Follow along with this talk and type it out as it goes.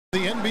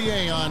The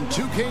NBA on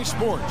 2K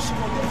Sports.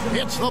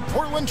 It's the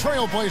Portland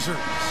Trail Blazers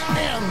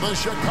and the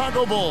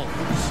Chicago Bulls.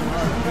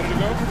 Ready to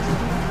go?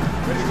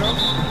 Ready to go?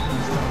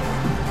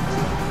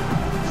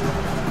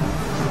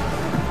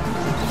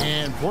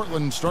 And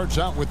Portland starts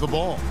out with the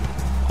ball.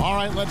 All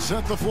right, let's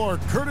set the floor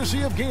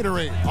courtesy of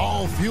Gatorade.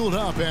 All fueled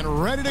up and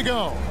ready to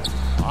go.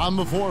 On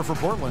the floor for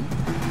Portland.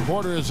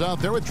 Porter is out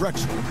there with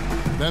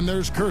Drexler. Then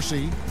there's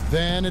Kersey.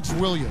 Then it's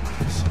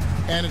Williams.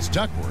 And it's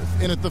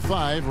Duckworth in at the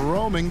 5,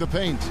 roaming the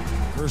paint.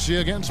 Kersey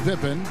against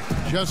Pippen.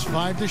 Just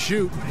 5 to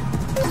shoot.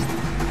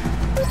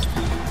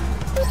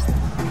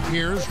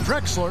 Here's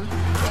Drexler.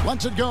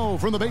 Lets it go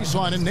from the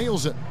baseline and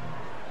nails it.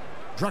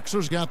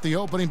 Drexler's got the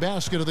opening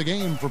basket of the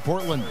game for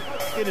Portland.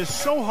 It is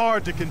so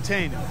hard to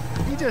contain him.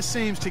 He just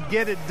seems to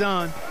get it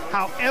done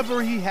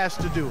however he has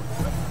to do it.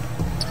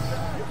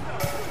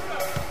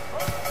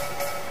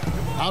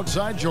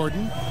 Outside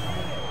Jordan.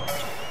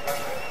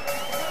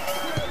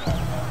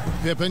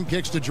 Pippen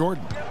kicks to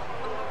Jordan.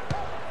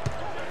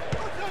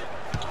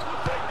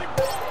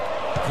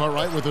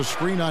 Cartwright with a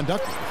screen on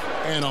Duckworth.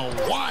 And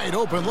a wide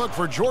open look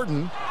for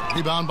Jordan.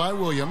 Rebound by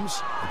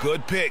Williams.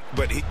 Good pick,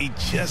 but he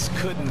just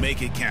couldn't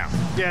make it count.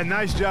 Yeah,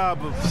 nice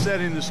job of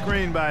setting the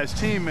screen by his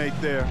teammate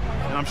there.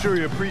 And I'm sure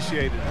he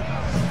appreciated it.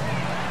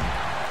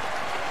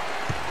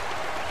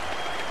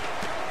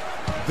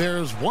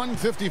 There's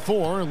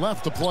 1:54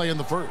 left to play in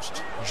the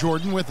first.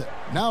 Jordan with it.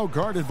 Now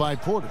guarded by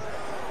Porter.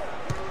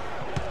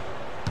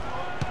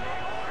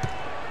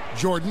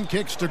 Jordan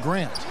kicks to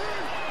Grant.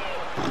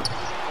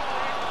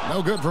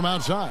 No good from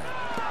outside.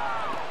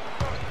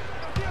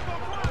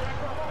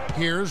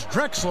 Here's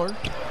Drexler.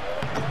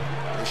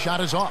 The shot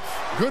is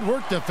off. Good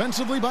work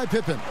defensively by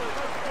Pippen.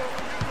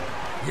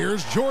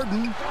 Here's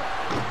Jordan.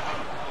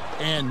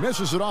 And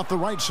misses it off the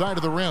right side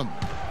of the rim.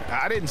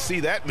 I didn't see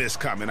that miss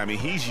coming. I mean,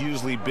 he's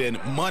usually been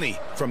money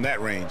from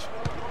that range.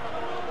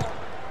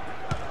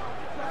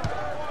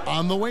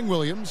 On the wing,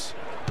 Williams.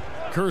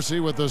 Kersey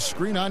with the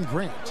screen on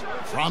Grant.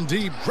 From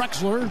deep,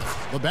 Drexler.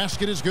 The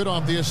basket is good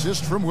off the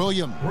assist from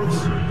Williams.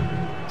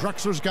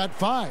 Drexler's got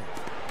 5.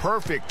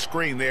 Perfect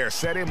screen there.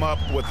 Set him up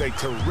with a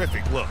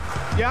terrific look.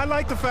 Yeah, I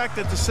like the fact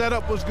that the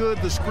setup was good,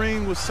 the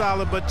screen was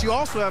solid, but you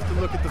also have to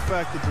look at the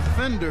fact that the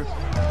defender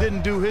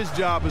didn't do his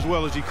job as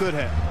well as he could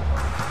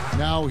have.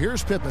 Now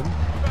here's Pippen.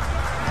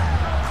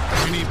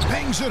 And he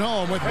bangs it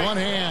home with one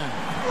hand.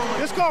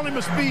 Let's call him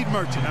a speed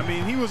merchant. I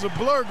mean, he was a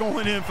blur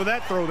going in for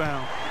that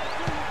throwdown.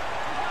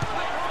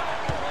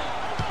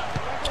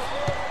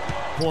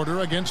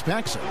 Porter against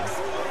Paxson.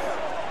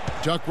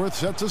 Duckworth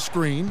sets a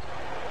screen.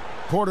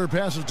 Porter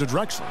passes to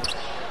Drexler.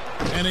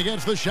 And he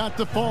gets the shot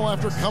to fall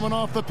after coming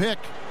off the pick.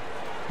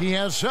 He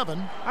has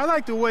 7. I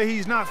like the way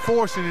he's not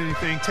forcing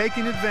anything,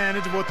 taking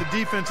advantage of what the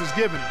defense is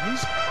giving him.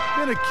 He's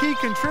been a key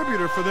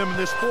contributor for them in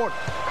this quarter.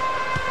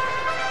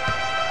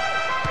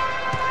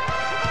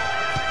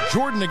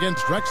 Jordan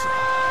against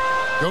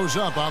Drexler. Goes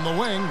up on the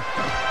wing.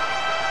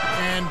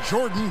 And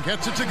Jordan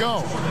gets it to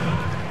go.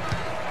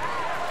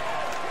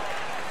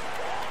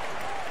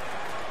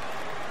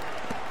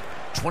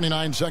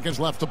 .29 seconds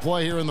left to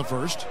play here in the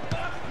first.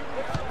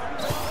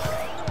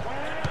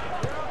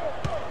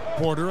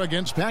 Porter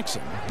against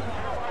Paxson.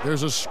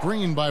 There's a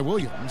screen by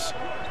Williams.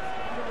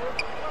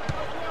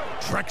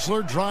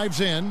 Drexler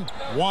drives in.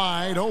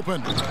 Wide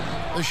open.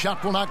 The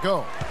shot will not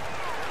go.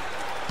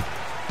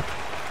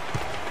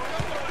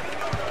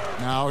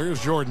 Now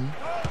here's Jordan.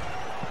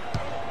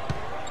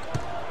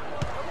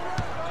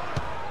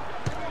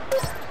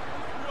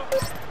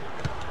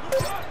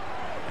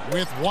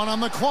 With 1 on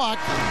the clock,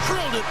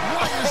 drilled it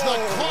right as the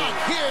clock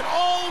hit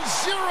all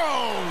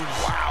zeros.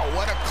 Wow,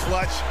 what a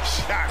clutch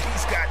shot.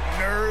 He's got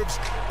nerves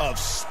of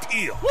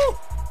steel. Woo!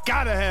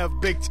 Gotta have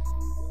big.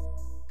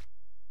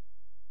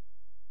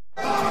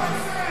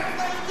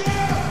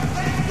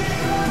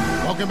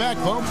 Welcome back,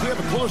 folks. We have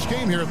a close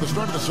game here at the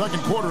start of the second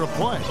quarter of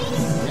play.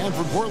 And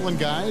for Portland,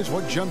 guys,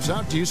 what jumps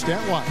out to you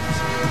stat-wise?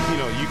 You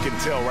know, you can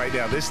tell right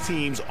now this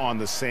team's on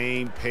the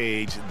same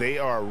page. They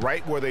are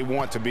right where they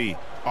want to be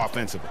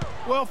offensively.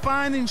 Well,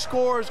 finding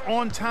scores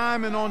on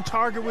time and on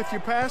target with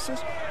your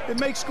passes, it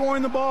makes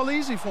scoring the ball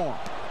easy for them.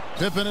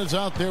 Pippen is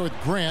out there with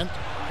Grant.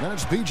 Then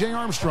it's B.J.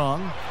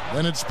 Armstrong.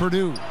 Then it's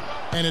Purdue.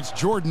 And it's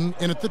Jordan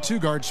in at the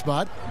 2-guard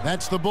spot.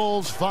 That's the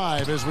Bulls'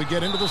 5 as we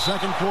get into the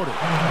second quarter.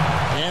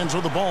 Hands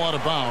with the ball out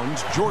of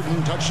bounds.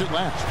 Jordan touched it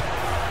last.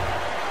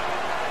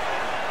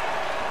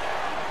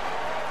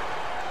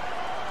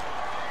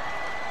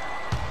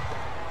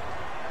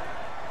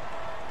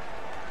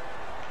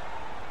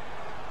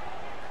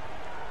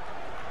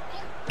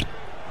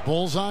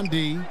 Bulls on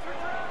D.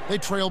 They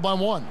trail by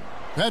 1.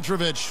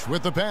 Petrovic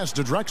with the pass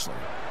to Drexler.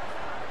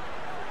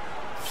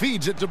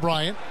 Feeds it to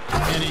Bryant,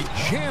 and he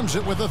jams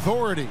it with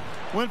authority.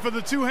 Went for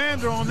the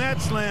two-hander on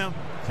that slam.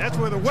 That's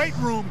where the weight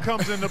room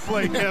comes into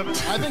play, Kevin.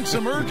 I think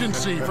some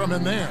urgency from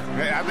him there.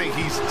 I think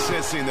he's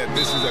sensing that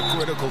this is a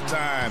critical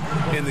time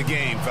in the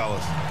game,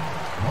 fellas.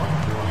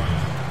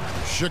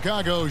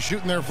 Chicago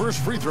shooting their first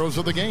free throws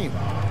of the game.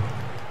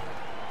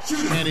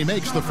 And he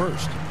makes the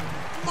first.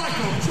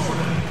 Michael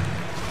Jordan.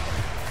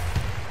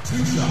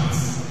 2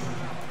 shots.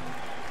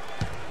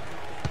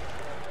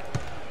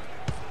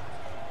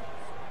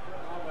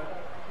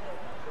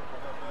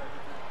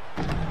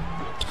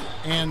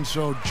 and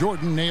so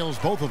Jordan nails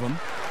both of them.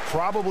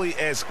 Probably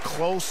as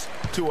close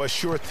to a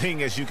sure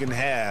thing as you can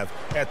have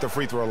at the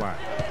free throw line.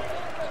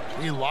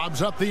 He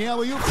lobs up the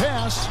alley-oop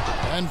pass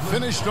and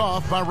finished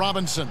off by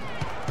Robinson.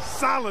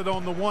 Solid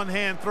on the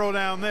one-hand throw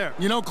down there.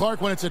 You know,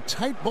 Clark, when it's a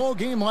tight ball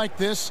game like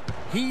this,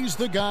 he's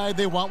the guy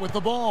they want with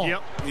the ball.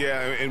 Yep.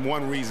 Yeah, and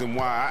one reason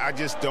why, I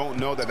just don't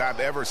know that I've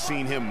ever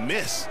seen him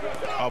miss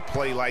a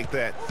play like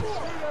that.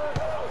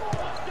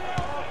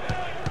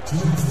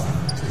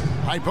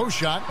 High post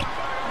shot.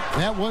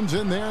 That one's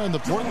in there, and the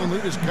Portland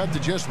lead is cut to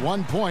just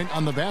 1 point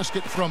on the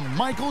basket from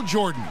Michael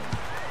Jordan.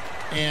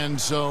 And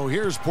so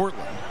here's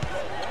Portland.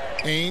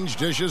 Ainge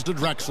dishes to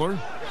Drexler.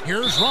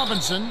 Here's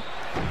Robinson.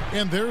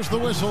 And there's the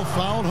whistle.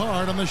 Fouled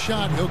hard on the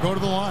shot. He'll go to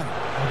the line.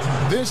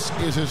 This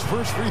is his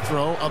first free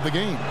throw of the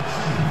game.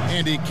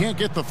 And he can't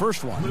get the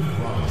first one.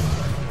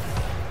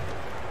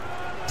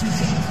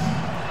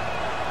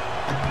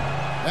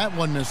 That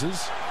one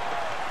misses.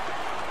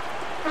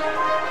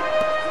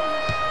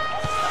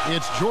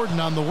 It's Jordan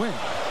on the wing.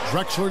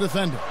 Drexler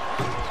defending.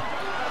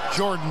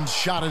 Jordan's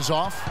shot is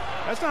off.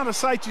 That's not a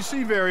sight you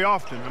see very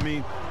often. I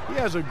mean, he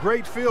has a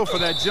great feel for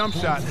that jump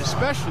shot,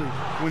 especially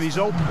when he's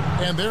open.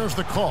 And there's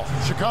the call.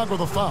 Chicago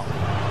the foul.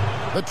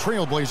 The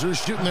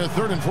Trailblazers shooting their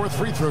third and fourth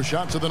free throw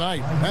shots of the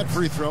night. That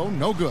free throw,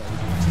 no good.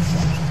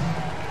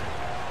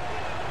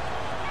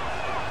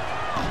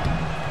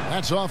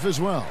 That's off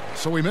as well,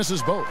 so he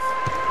misses both.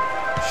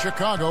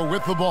 Chicago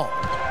with the ball.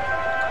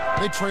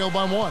 They trail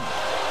by 1.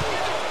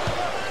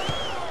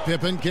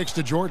 Pippen kicks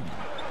to Jordan.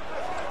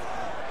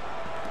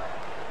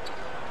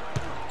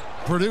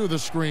 Purdue the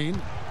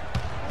screen.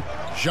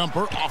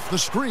 Jumper off the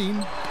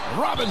screen.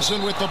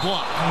 Robinson with the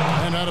block.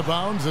 And out of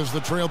bounds as the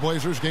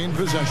Trailblazers gain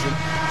possession.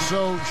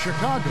 So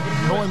Chicago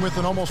going with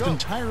an almost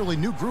entirely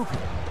new group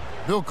here.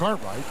 Bill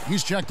Cartwright,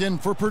 he's checked in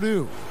for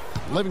Purdue.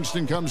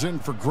 Livingston comes in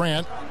for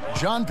Grant.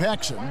 John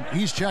Paxson,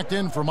 he's checked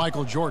in for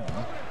Michael Jordan.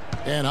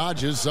 And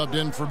Hodges subbed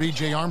in for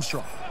B.J.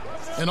 Armstrong.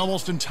 An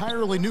almost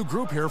entirely new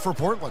group here for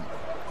Portland.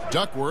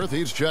 Duckworth,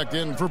 he's checked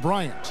in for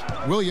Bryant.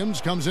 Williams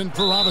comes in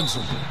for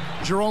Robinson.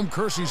 Jerome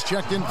Kersey's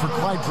checked in for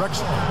Clyde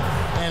Drexler.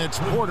 And it's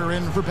Porter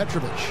in for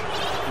Petrovic.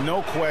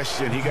 No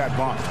question he got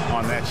bumped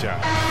on that shot.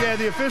 Yeah,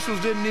 the officials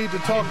didn't need to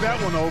talk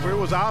that one over. It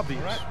was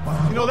obvious.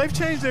 You know, they've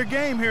changed their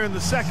game here in the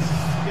second.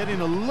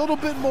 Getting a little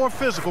bit more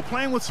physical,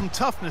 playing with some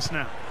toughness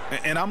now.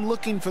 And I'm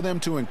looking for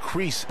them to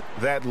increase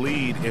that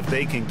lead if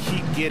they can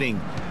keep getting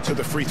to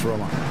the free throw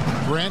line.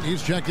 Grant,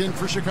 he's checked in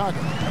for Chicago.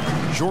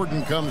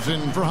 Jordan comes in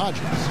for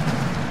Hodges.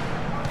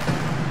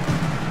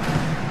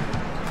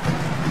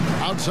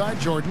 Outside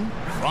Jordan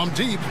from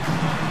deep.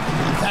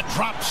 That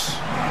drops.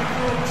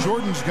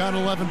 Jordan's got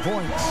 11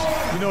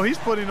 points. You know, he's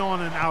putting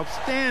on an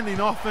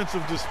outstanding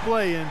offensive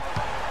display, and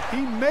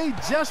he may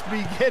just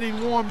be getting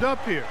warmed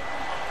up here.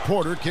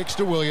 Porter kicks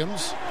to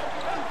Williams.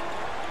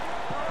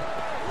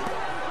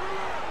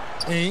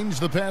 Ainge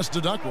the pass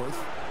to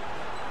Duckworth.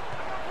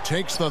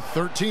 Takes the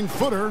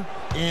 13-footer,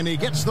 and he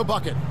gets the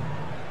bucket.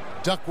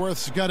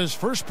 Duckworth's got his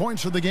first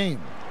points of the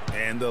game.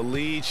 And the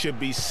lead should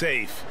be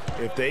safe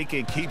if they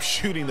can keep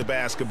shooting the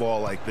basketball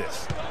like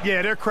this.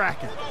 Yeah, they're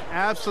cracking.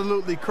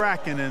 Absolutely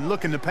cracking and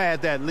looking to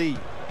pad that lead.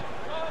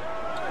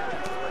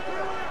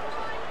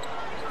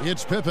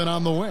 It's Pippen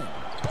on the wing.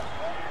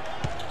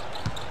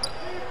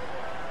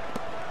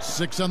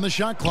 6 on the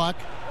shot clock.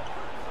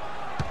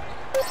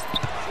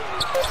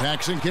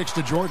 Paxson kicks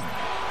to Jordan.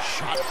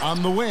 Shot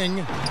on the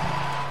wing.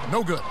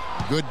 No good.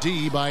 Good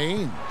D by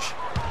Ainge.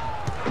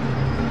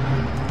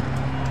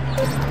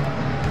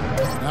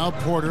 Now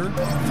Porter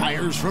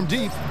fires from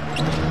deep.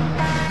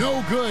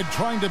 No good,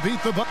 trying to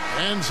beat the bucket.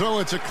 And so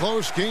it's a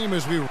close game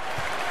as we...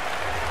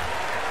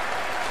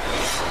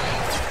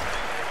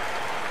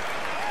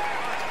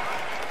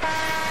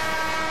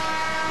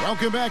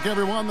 Welcome back,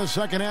 everyone. The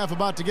second half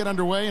about to get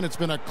underway, and it's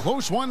been a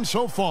close one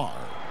so far.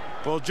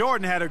 Well,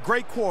 Jordan had a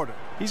great quarter.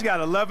 He's got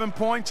 11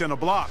 points and a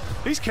block.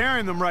 He's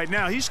carrying them right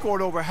now. He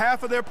scored over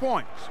half of their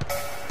points.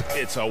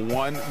 It's a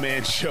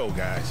one-man show,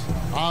 guys.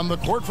 On the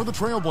court for the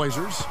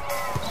Trailblazers,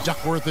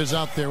 Duckworth is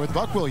out there with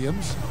Buck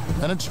Williams.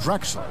 Then it's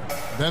Drexler.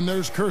 Then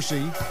there's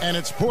Kersey, and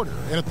it's Porter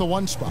in at the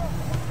 1 spot.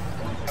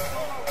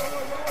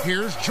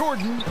 Here's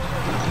Jordan.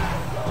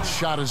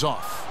 Shot is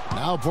off.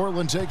 Now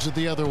Portland takes it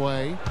the other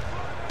way.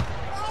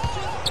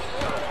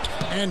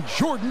 And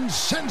Jordan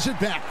sends it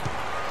back.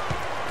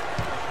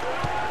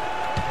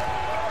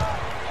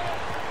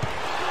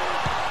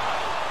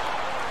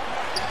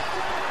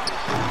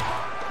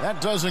 That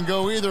doesn't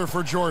go either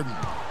for Jordan.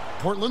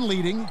 Portland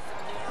leading.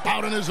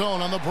 Out on his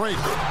own on the break.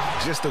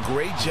 Just a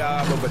great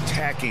job of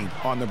attacking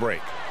on the break.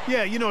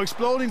 Yeah, you know,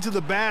 exploding to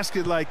the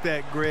basket like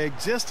that, Greg,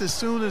 just as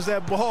soon as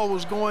that ball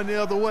was going the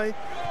other way,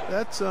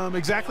 that's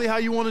exactly how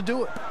you want to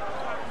do it.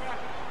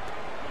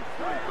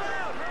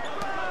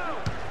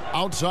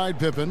 Outside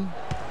Pippen.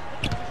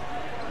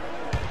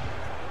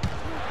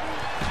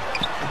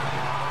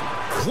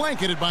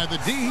 Blanketed by the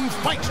D. He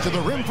fights to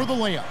the rim for the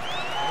layup.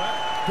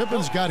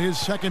 Pippen's got his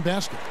second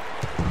basket.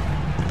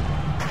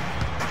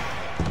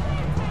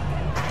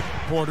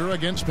 Porter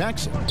against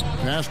Paxson.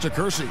 Pass to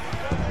Kersey.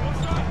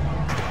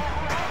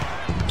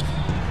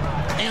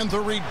 And the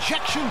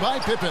rejection by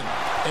Pippen.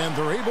 And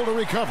they're able to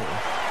recover.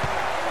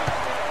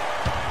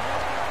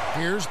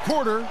 Here's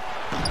Porter.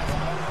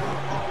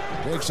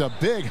 Takes a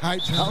big high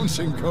bounce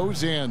and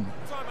goes in.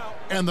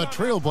 And the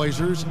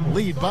Trailblazers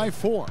lead by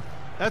 4.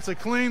 That's a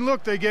clean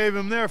look they gave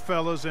him there,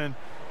 fellas, and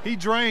he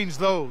drains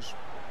those.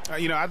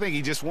 I think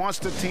he just wants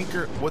to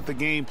tinker with the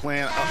game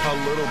plan a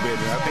little bit,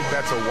 and I think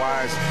that's a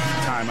wise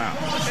timeout.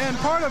 And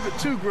part of it,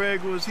 too,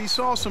 Greg, was he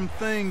saw some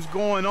things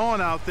going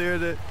on out there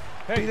that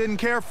he didn't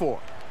care for.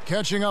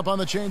 Catching up on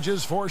the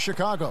changes for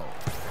Chicago.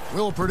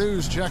 Will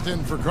Purdue's checked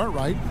in for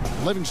Cartwright.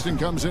 Livingston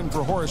comes in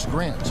for Horace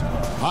Grant.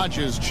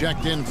 Hodges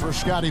checked in for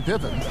Scottie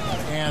Pippen.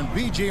 And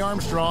B.J.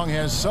 Armstrong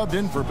has subbed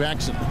in for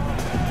Baxton.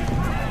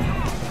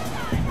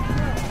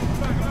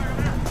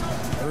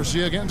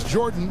 Kersey against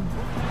Jordan.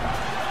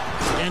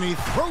 And he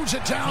throws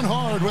it down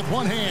hard with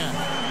one hand.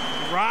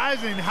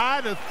 Rising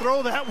high to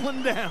throw that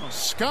one down.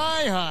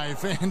 Sky high.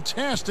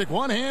 Fantastic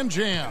one-hand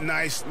jam.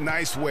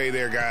 Nice way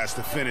there, guys,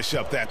 to finish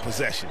up that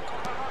possession.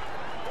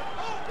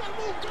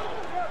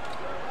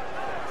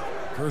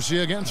 Kersey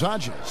against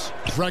Hodges.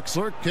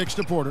 Drexler kicks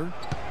to Porter.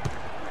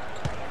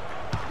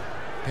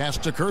 Pass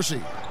to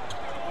Kersey.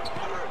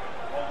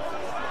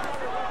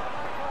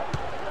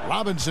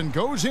 Robinson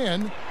goes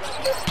in,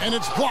 and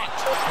it's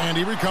blocked. And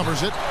he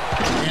recovers it.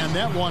 And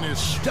that one is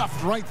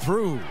stuffed right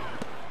through.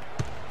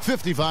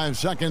 55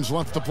 seconds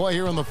left to play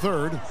here in the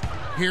third.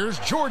 Here's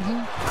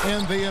Jordan,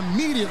 and they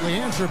immediately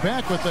answer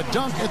back with the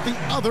dunk at the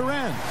other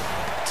end.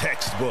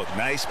 Textbook,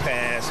 nice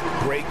pass,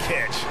 great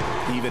catch,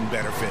 even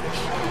better finish.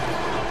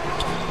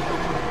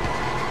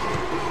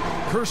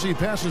 Kersey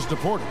passes to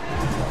Porter.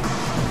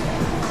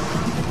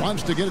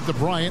 Wants to get it to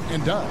Bryant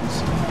and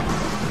does.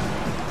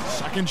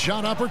 Second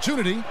shot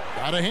opportunity.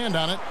 Got a hand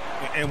on it.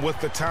 And with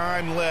the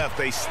time left,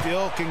 they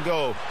still can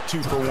go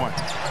 2 for 1.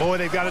 Boy,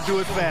 they've got to do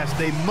it fast.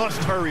 They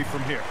must hurry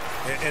from here.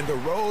 And the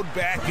road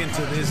back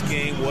into this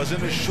game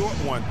wasn't a short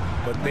one,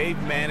 but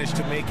they've managed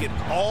to make it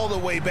all the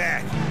way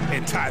back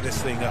and tie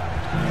this thing up.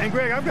 And,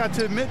 Greg, I've got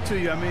to admit to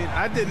you,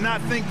 I did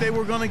not think they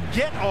were going to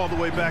get all the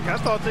way back. I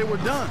thought they were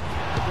done.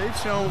 But they've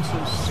shown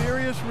some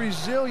serious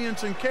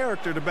resilience and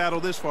character to battle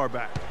this far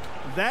back.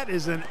 That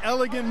is an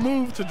elegant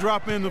move to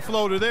drop in the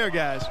floater there,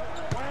 guys.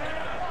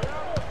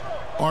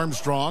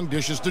 Armstrong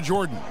dishes to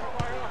Jordan.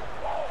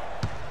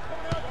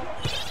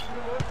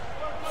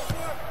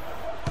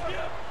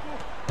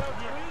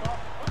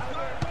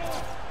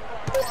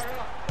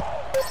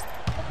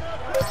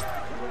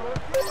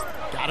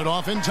 Got it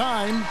off in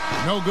time.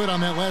 No good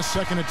on that last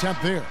second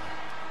attempt there.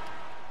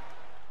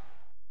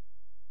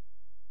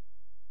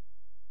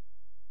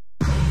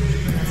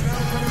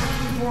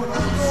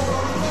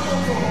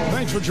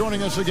 Thanks for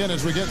joining us again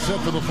as we get set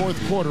for the fourth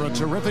quarter. A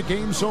terrific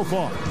game so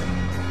far.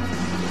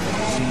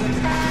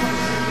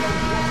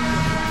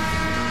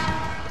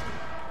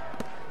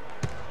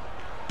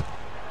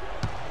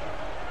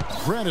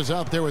 Grant is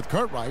out there with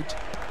Cartwright.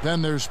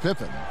 Then there's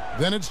Pippen.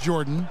 Then it's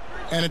Jordan.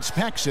 And it's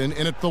Paxson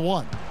in at the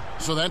 1.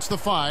 So that's the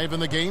 5 in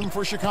the game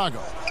for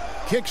Chicago.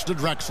 Kicks to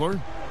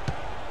Drexler.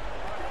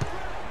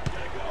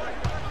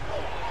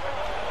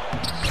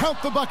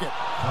 Count the bucket.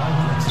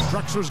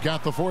 Drexler's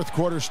got the fourth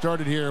quarter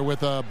started here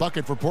with a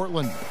bucket for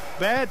Portland.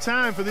 Bad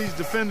time for these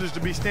defenders to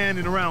be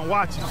standing around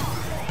watching.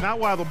 Not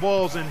while the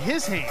ball's in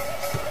his hands.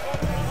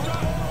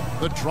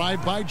 The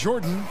drive by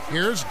Jordan.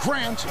 Here's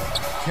Grant.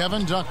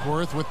 Kevin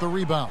Duckworth with the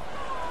rebound.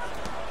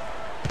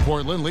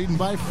 Portland leading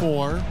by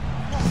 4.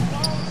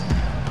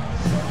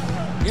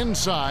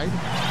 Inside.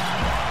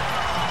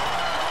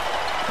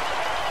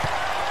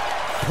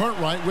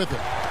 Cartwright with it.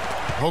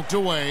 Poked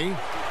away.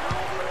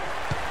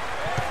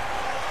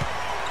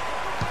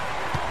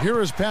 Here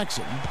is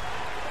Paxson.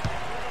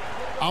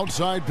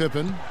 Outside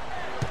Pippen.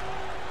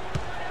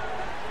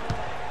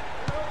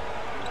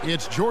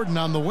 It's Jordan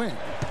on the wing.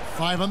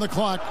 5 on the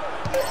clock.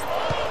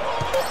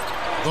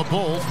 The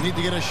Bulls need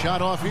to get a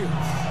shot off here.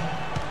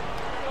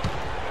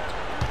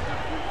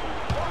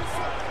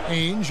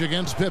 Ainge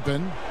against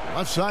Pippen.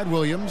 Left side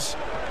Williams.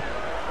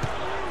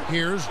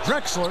 Here's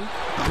Drexler.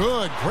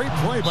 Good. Great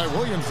play by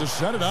Williams to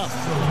set it up.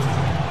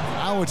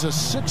 Now it's a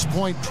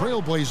 6-point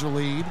Trailblazer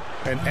lead.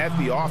 And at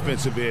the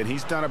offensive end,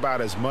 he's done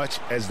about as much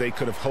as they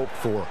could have hoped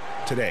for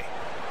today.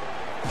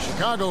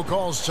 Chicago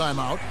calls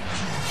timeout.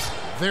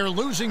 They're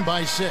losing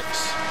by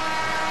 6.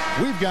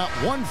 We've got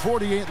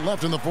 1:48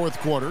 left in the fourth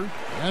quarter.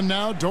 And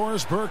now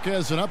Doris Burke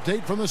has an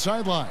update from the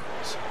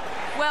sidelines.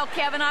 Well,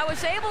 Kevin, I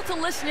was able to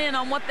listen in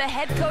on what the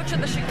head coach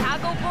of the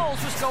Chicago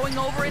Bulls was going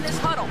over in his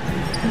huddle.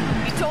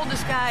 He told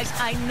us, guys,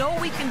 I know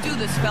we can do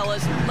this,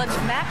 fellas. Let's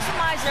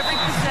maximize every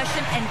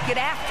possession and get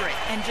after it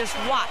and just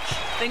watch.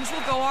 Things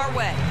will go our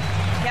way.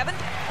 Kevin?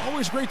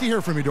 Always great to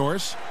hear from you,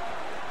 Doris.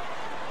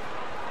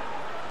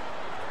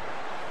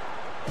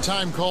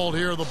 Time called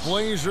here. The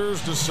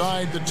Blazers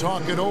decide to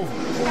talk it over.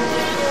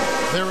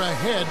 They're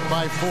ahead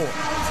by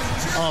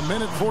 4. A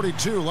minute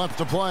 42 left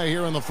to play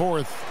here in the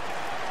fourth.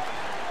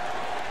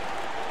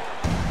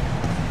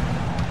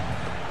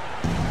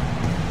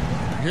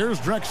 Here's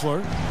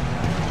Drexler.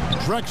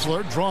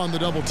 Drexler drawing the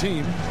double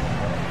team.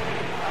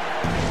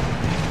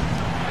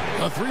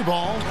 A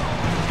 3-ball.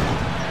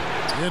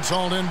 It's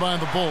hauled in by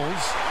the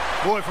Bulls.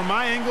 Boy, from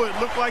my angle, it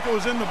looked like it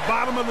was in the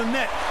bottom of the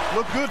net.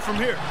 Looked good from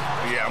here.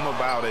 Yeah, I'm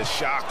about as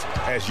shocked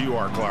as you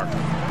are, Clark.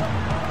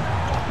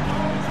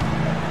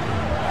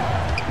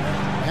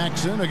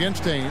 Paxson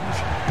against Ainge.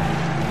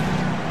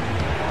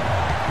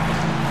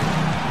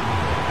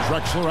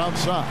 Drexler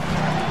outside.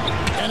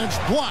 And it's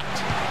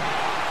blocked.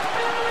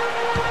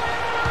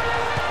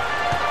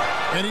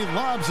 And he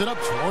lobs it up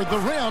toward the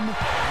rim.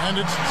 And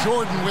it's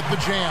Jordan with the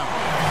jam.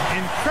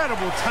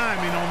 Incredible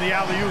timing on the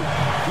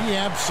alley-oop. He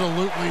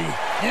absolutely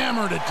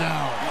hammered it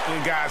down.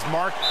 And guys,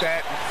 mark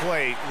that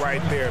play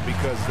right there,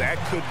 because that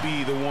could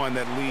be the one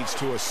that leads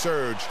to a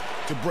surge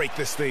to break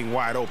this thing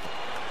wide open.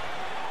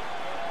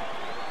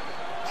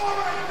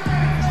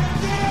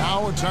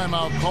 Now a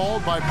timeout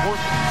called by Portland.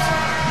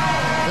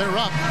 They're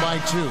up by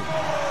 2.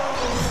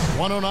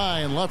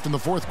 1:09 left in the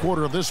fourth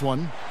quarter of this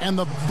one, and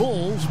the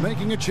Bulls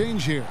making a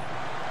change here.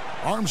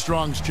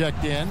 Armstrong's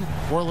checked in.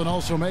 Portland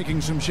also making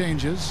some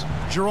changes.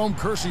 Jerome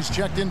Kersey's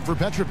checked in for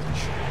Petrovic,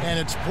 and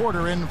it's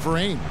Porter in for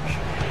Ainge.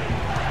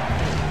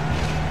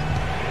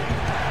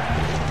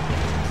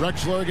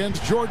 Drexler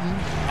against Jordan,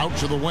 out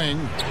to the wing.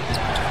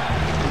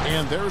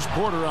 And there's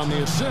Porter on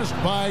the assist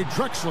by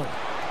Drexler.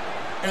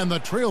 And the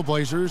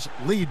Trailblazers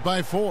lead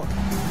by 4.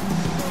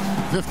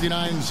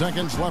 59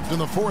 seconds left in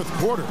the fourth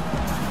quarter.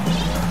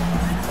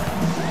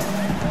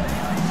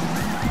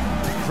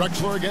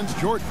 Drexler against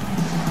Jordan.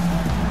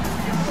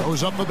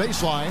 Goes up the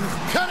baseline,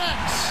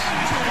 connects,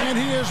 and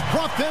he has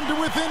brought them to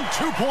within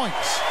 2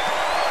 points.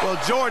 Well,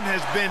 Jordan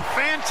has been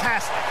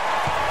fantastic.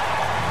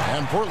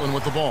 And Portland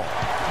with the ball.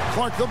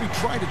 Clark, they'll be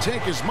trying to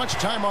take as much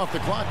time off the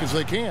clock as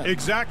they can.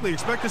 Exactly.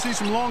 Expect to see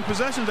some long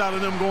possessions out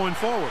of them going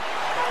forward.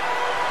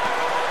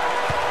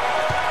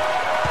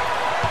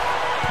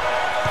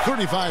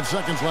 35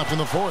 seconds left in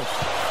the fourth.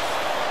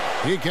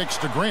 He kicks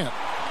to Grant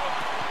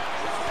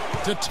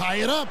to tie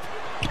it up.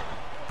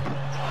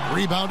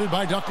 Rebounded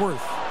by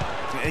Duckworth.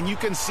 And you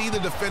can see the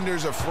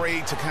defenders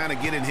afraid to kind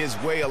of get in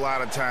his way a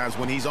lot of times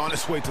when he's on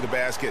his way to the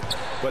basket.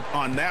 But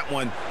on that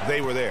one, they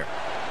were there.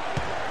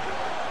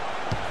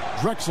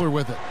 Drexler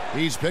with it.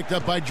 He's picked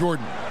up by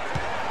Jordan.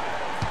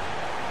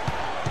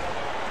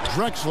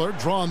 Drexler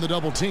drawing the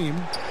double team.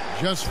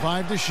 Just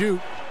 5 to shoot.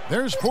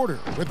 There's Porter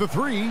with the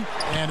 3.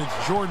 And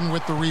it's Jordan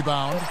with the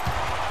rebound.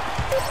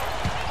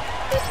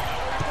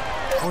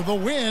 For the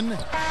win.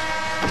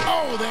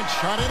 Oh, that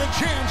shot had a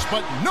chance,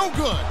 but no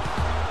good.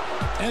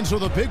 And so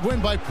the big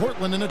win by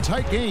Portland in a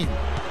tight game.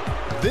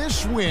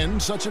 This win,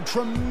 such a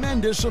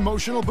tremendous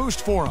emotional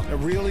boost for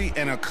them. Really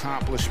an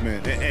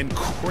accomplishment and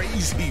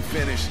crazy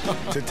finish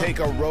to take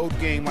a road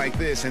game like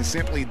this and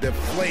simply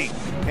deflate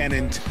an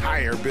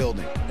entire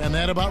building. And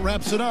that about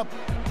wraps it up.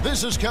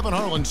 This is Kevin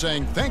Harlan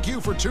saying thank you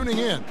for tuning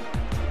in.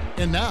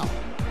 And now,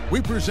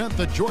 we present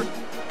the Jordan